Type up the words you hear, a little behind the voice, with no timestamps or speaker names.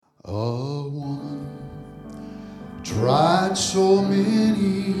tried so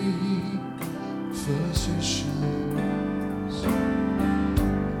many physicians,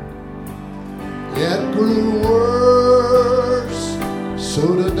 yet grew worse.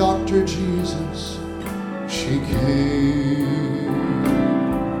 So to Dr. Jesus she came.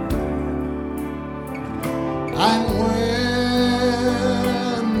 And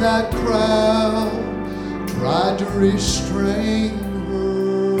when that crowd tried to restrain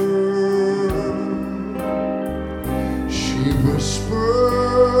her, she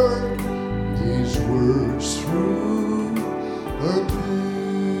whispered these words through her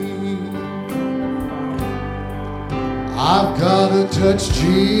pain. I've got to touch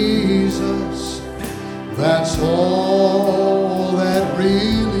Jesus, that's all that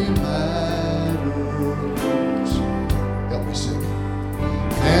really matters. Help me sing it.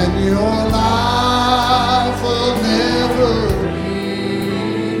 And your life will never be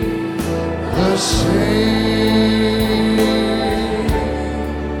the same.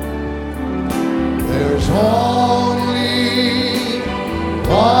 There's only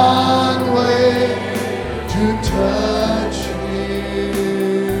one way to touch Him.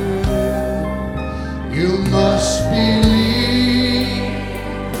 You must believe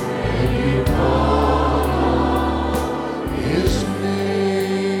when you call His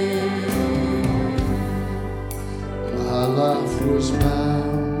name. My life was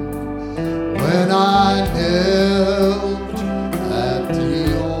bound when I knelt at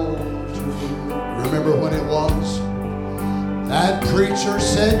the altar. Remember when it was? That preacher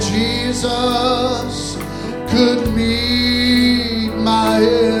said Jesus could meet my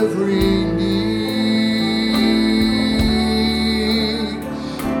every need.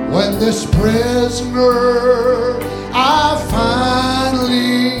 When this prisoner I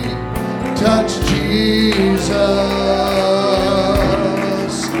finally touched Jesus,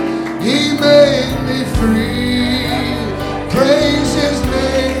 He made me free. Praise His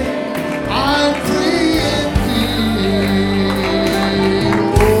name, I'm free indeed.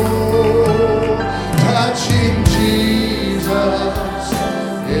 Oh, touching Jesus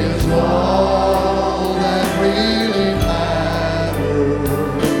is all that really matters.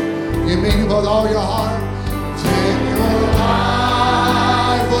 You mean with all your heart? Then your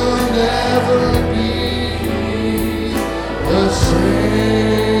life will never be the same.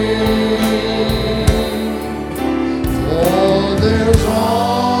 For there's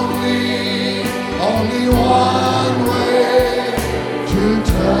only one way to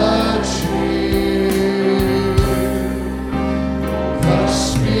touch Him.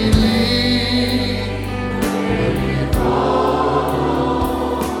 Thus believe.